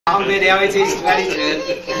On video it is, very good.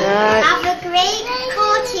 Have a great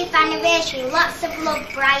 40th anniversary. Lots of love,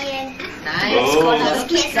 Brian. Nice.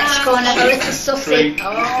 Let's go and have a little sussy.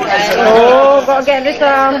 Oh, gotta get this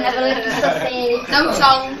on. Have a little sussy. No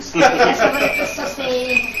tongues. Let's have a little sussy.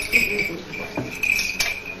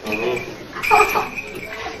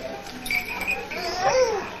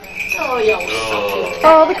 Oh, you're so cute.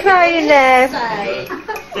 Oh, they're crying there.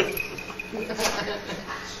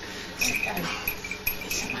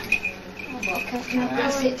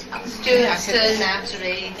 Stuart's turn now to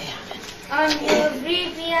read. On your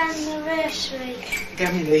Ruby anniversary.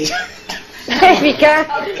 Give me these. There we go.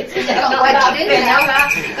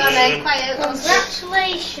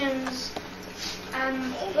 Congratulations.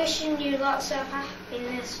 I'm wishing you lots of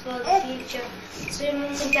happiness for the future. To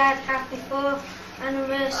Mum and Dad, happy 4th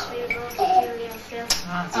anniversary, Lord Julie and Phil.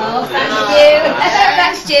 Oh, thank you.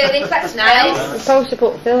 Thanks, Julie. That's nice. I'm supposed to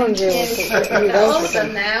put Phil on Julie.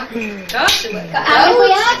 Awesome now. Gosh, we've got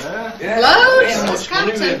Yeah. loads. Much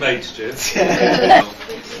money we made, Stu. Thank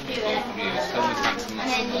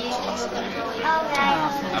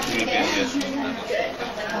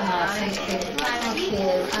you.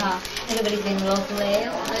 Oh, everybody's been lovely.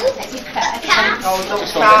 Oh, don't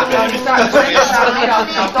start.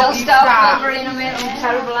 Don't stop covering them in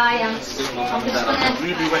terrible ions. I'm just going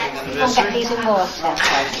to go and get these in water. I'm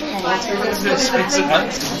trying to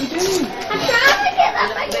get that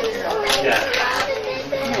back in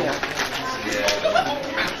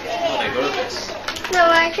No,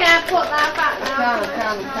 I can't put that back now.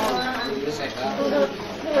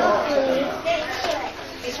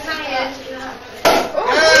 It's tired.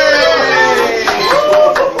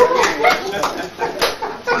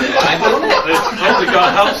 We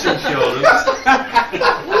got house insurance.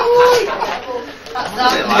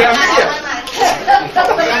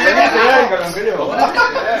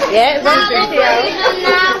 Yeah, it's on video.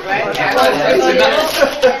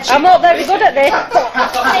 I'm not very good at this.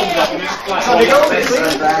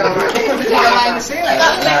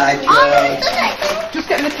 Just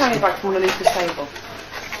getting the carry back from underneath the table.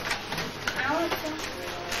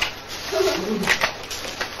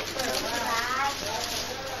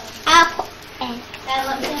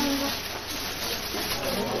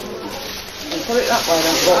 Put it that way,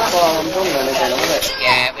 don't go far. I'm done then again, will it?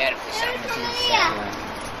 Yeah, we had a few sandwiches.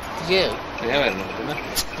 You? Yeah, we had another dinner.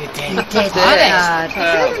 You did. You did.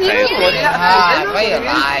 Where you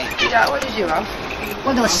lie? Yeah, what did you have?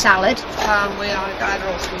 Well, there was salad. We had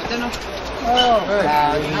roast with dinner. Oh.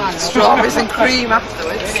 Strawberries and cream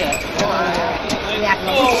afterwards. We had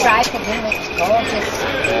fish fry for dinner. It was gorgeous.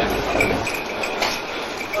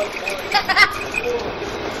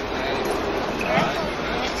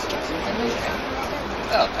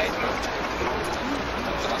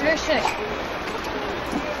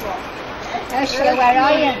 Ursula, where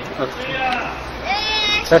are you?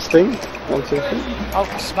 Testing. 1, 2, 3. Oh,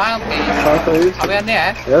 smile, please. Smile, please. Are we on the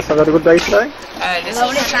air? Yes, I've had a good day today.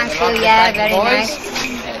 Lovely, thank you. Yeah, very nice.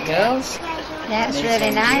 Girls. Yeah, it's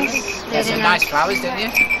really nice. There's some nice flowers, didn't you?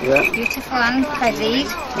 Yeah. Beautiful and prezzies.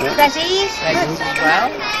 Yeah. Prezzies? Presents as well.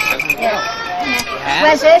 Yeah.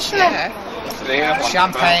 Where's Ursula? Yeah.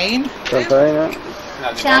 Champagne. Champagne,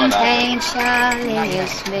 yeah. Champagne, Charlie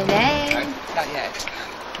is my name. Not yet.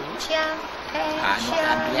 Champagne, And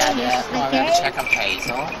Charlie we had is a my name. check on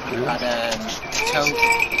Hazel. We had a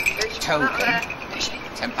token.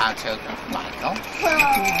 £10 token from Michael.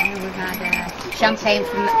 Yeah, we've had champagne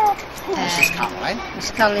from Mrs. Conway. Miss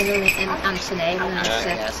Colin and Anthony,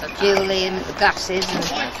 and Julie and the glasses and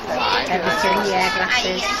everything, yeah,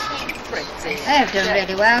 glasses. They've done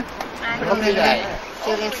really well. Lovely day.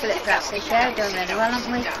 Julie and Philip glasses, yeah, we've done really well,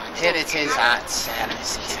 haven't we? Here it is at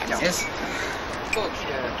Henderson.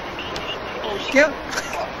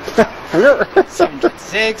 Hello.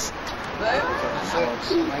 76.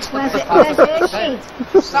 Where's Hershey?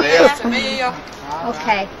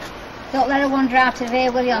 Okay. Don't let her wander out of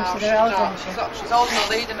here, will you, onto the road? She's holding a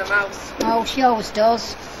lead in her mouth. Oh, she always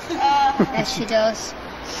does. Yes, she does.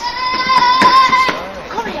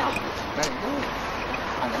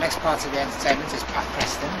 And the next part of the entertainment is Pat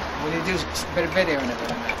Preston. Will you do a bit of video and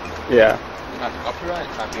everything? Yeah. Like copyright,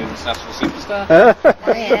 like the international superstar.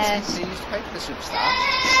 Oh, yes. So you used to pay for the superstar.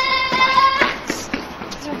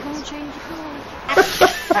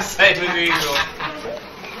 Same as usual.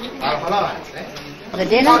 The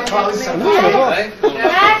dinner?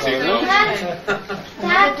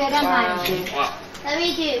 Let me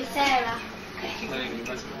do Sarah.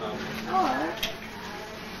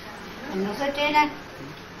 Another dinner?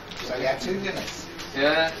 So you had 2 dinners.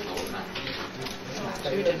 Yeah.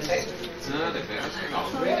 Two dinners. No, they're not.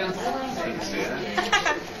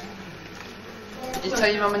 Did you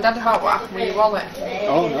tell your mum and dad about what happened with your wallet?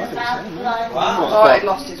 Oh no. Oh, he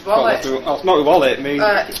lost his wallet. Oh, it's not a wallet, me.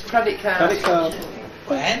 His credit card. Credit card.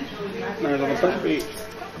 When? No, it was on the pleasure beach.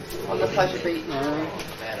 On the pleasure beach.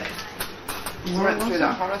 We went through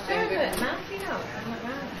that horror thing, didn't we?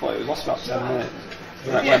 Well, it was lost about 7 minutes.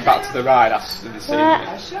 When I went back to the ride, asked if they'd seen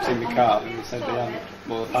my card, and they said they hadn't.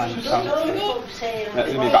 Well, they found the card. It was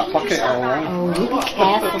in my back pocket all along. Oh, you be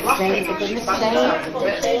careful, say for goodness sake.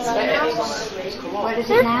 Where is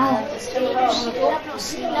it now?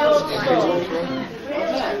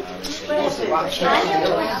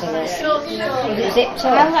 Zipped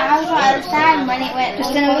up. I was at the time when it went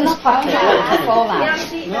Just in a little pocket, before that.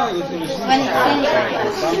 No, it was When it's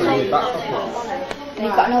finished. in my back pocket. And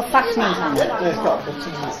you've got no fastenings on it. Yeah, it's got a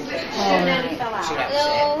button on it.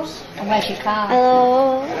 Hello. And where's your car?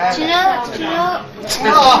 Hello. Do you know? Do you know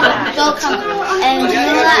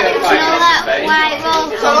that white roll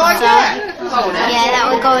coaster? Yeah, that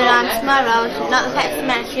we're going on tomorrow. Not the Pepsi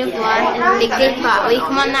Man, the other one, and the Big Dig Part. Will you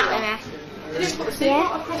come on that with me? Yeah.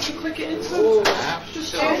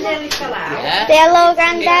 Hello,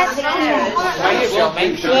 Grandad.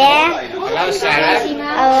 Yeah. Hello, Sarah.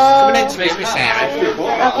 Hello. Come in to meet me, Sarah.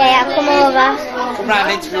 Okay, I'll come over. Come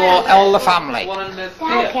round into all the family.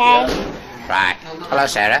 Okay. Right. Hello,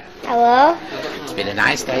 Sarah. Hello. It's been a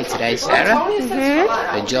nice day today, Sarah.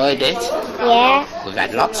 Enjoyed it. Yeah. We've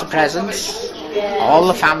had lots of presents. All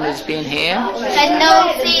the family's been here. And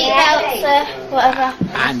no seatbelts or whatever.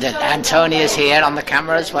 And Antonia's here on the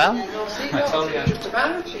camera as well. What?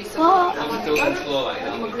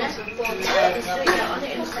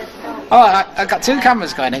 Oh, I got 2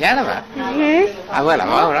 cameras going again, have I? I will,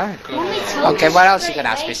 right. Okay, what else are you going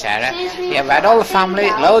to ask me, Sarah? Yeah, we had all the family,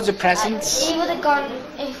 loads of presents. He would have gone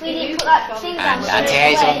if we didn't put that thing down. And Auntie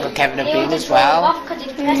Hazel and Uncle Kevin have been as well.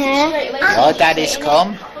 Your daddy's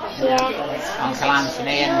come. Yeah. Uncle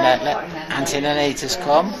Anthony and Auntie Anita's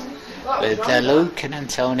come. With Luke and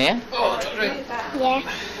Antonia. Yeah.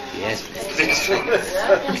 Yes.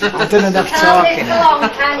 I've done enough talking.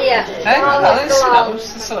 Can you? Hey, that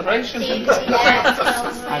was the celebration.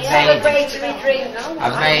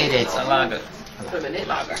 I've made it. I like it.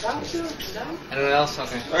 Anyone else?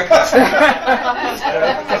 Okay.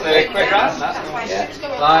 Quick round, that's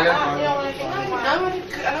lager.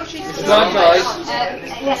 Long guys.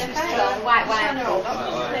 White.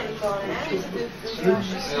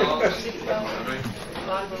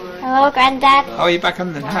 Hello, Grandad. Oh, you're back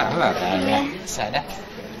on the hello there, Sarah.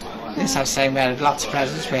 Yes, I was saying we had lots of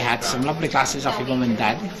presents. We had some lovely glasses off your mum and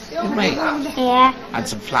dad, didn't we? Yeah. And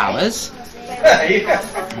some flowers. Okay,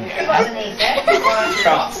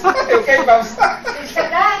 boss.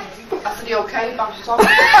 After the okay, boss.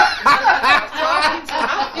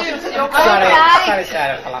 Sorry,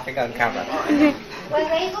 Sarah, for laughing on camera. Where's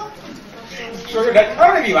Hazel?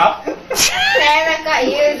 Where are you at? Sarah got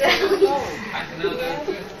you.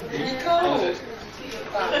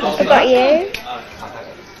 I got you.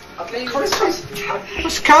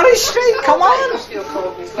 It's Corrie Street, come on!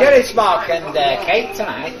 Here it's Mark and Kate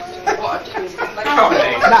tonight. That's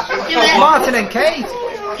Martin and Kate.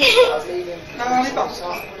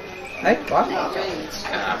 Hey, what?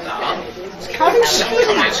 It's Corrie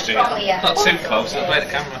Street. Not too close, I'll play the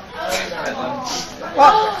camera.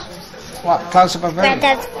 What? Close up of her?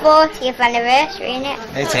 Granddad's 40th anniversary, isn't it?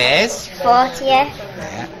 It is. 40th.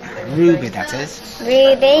 Yeah. Ruby, that is.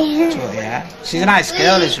 Ruby. Oh, yeah. She's a nice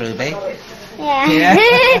girl, is Ruby. Yeah.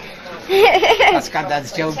 Yeah. That's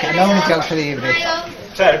Granddad's joke, an only joke for the evening.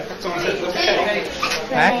 Sarah, someone said, look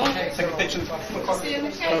at Eh? take a picture.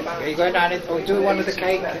 Are you going down into do one of the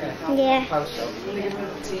cake? Yeah.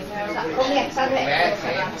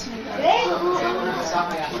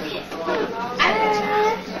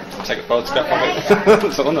 Take a photograph of it.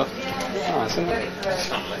 That's all enough. Oh, isn't it?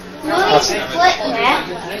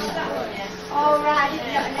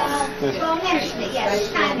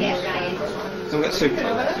 Don't get soup.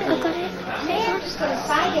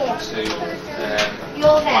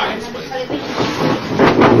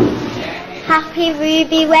 Happy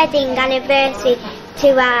Ruby wedding anniversary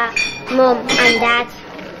to our mum and dad.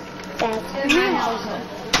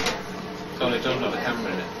 Only don't have a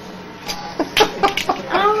camera in it.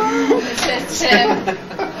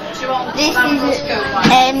 This is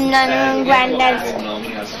Nana and Granddad's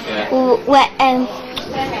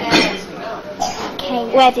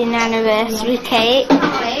wedding anniversary cake.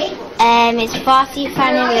 It's 40th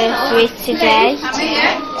anniversary today,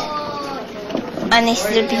 and this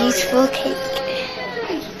is a beautiful cake.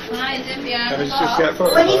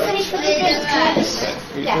 When you finish with the drinks,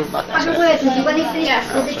 have a word with you when you finish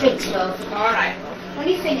with the drinks, love. Alright. When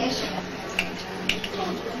you finish.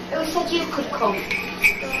 Who said you could come? Is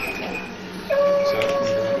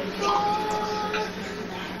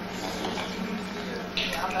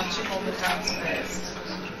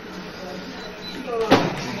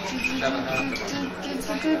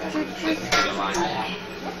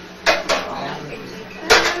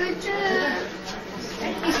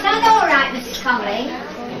that all right, Mrs. Conley?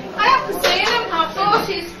 I haven't seen him. I thought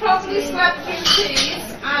he's probably slept through cheese.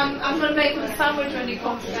 I'm going to make him a sandwich when he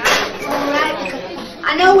comes down. All right.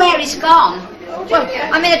 I know where he's gone. Well,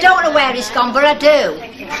 I mean, I don't know where he's gone, but I do.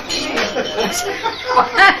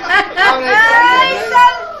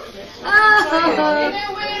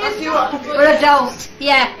 Well, I don't.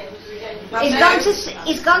 Yeah. He's gone to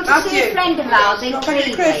see a friend of ours in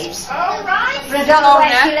Cleveland. All right. But I don't know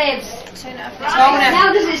where she lives.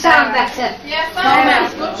 Now does it sound better? Yes,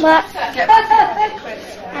 What?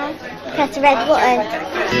 Press the red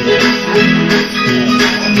button.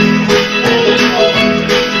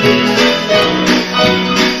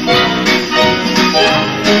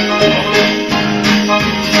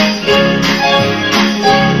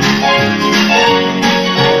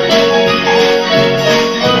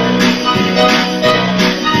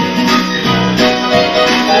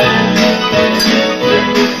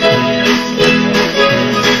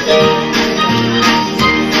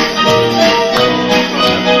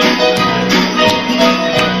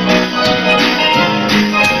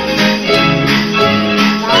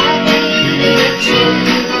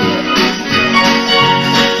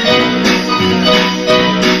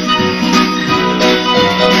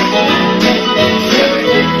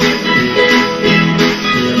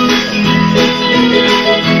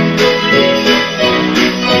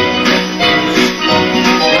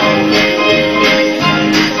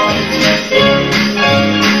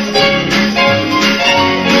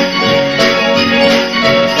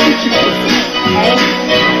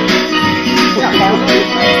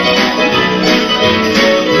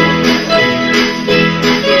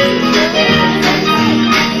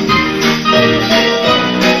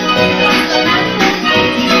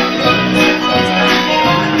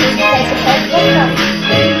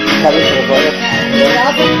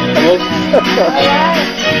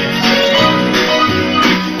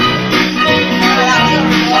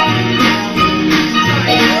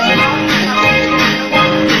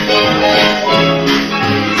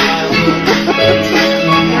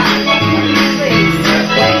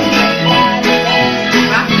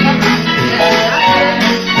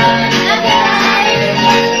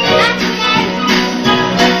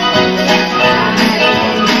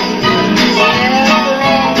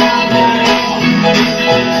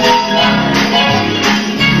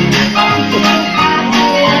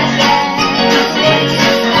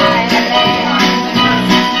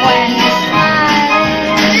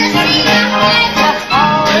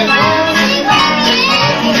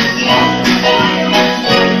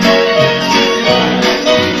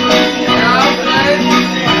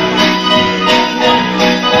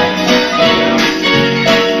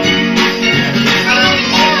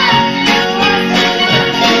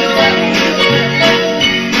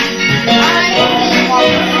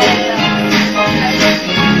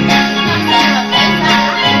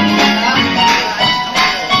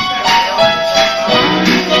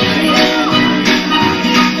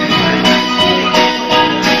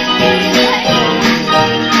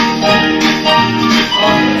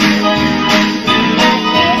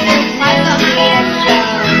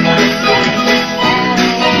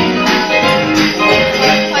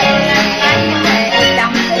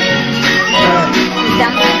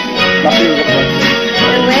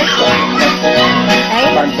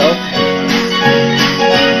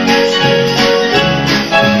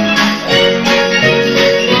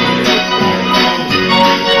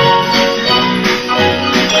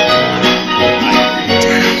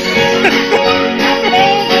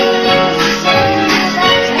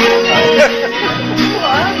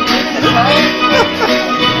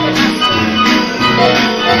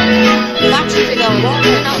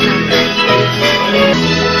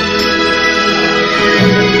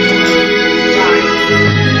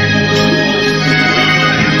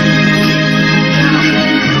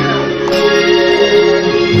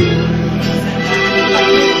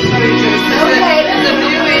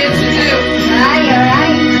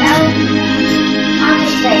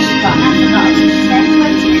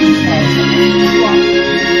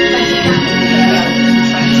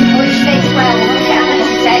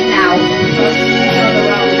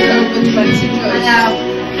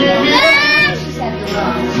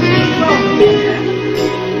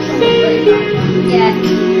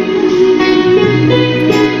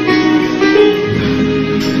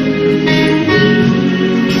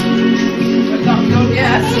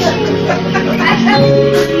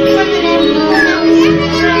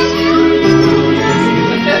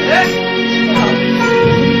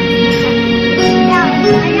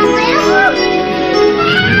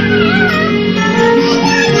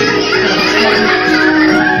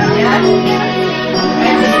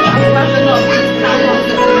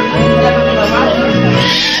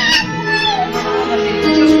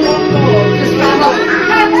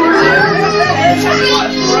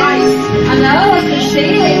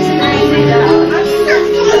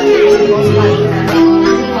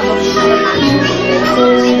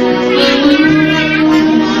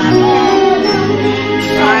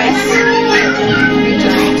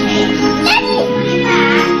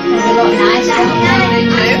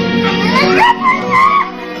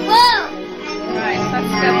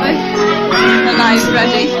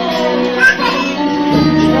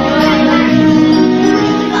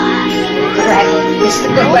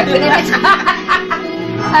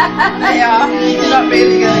 They are. You're not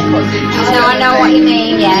really going to cut it. No, I know what you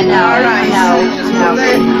mean, yeah, no. Alright. No, Just no. put the...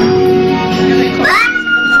 You're going to cut it.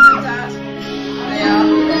 They are.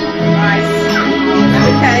 Right.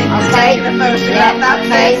 Okay. Okay. Taking a photograph Yeah, that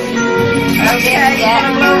okay. bit. Okay. Yeah. You want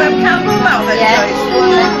to blow them candles out then, Yeah. Joyce?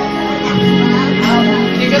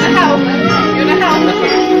 You're going to help? You're going to help?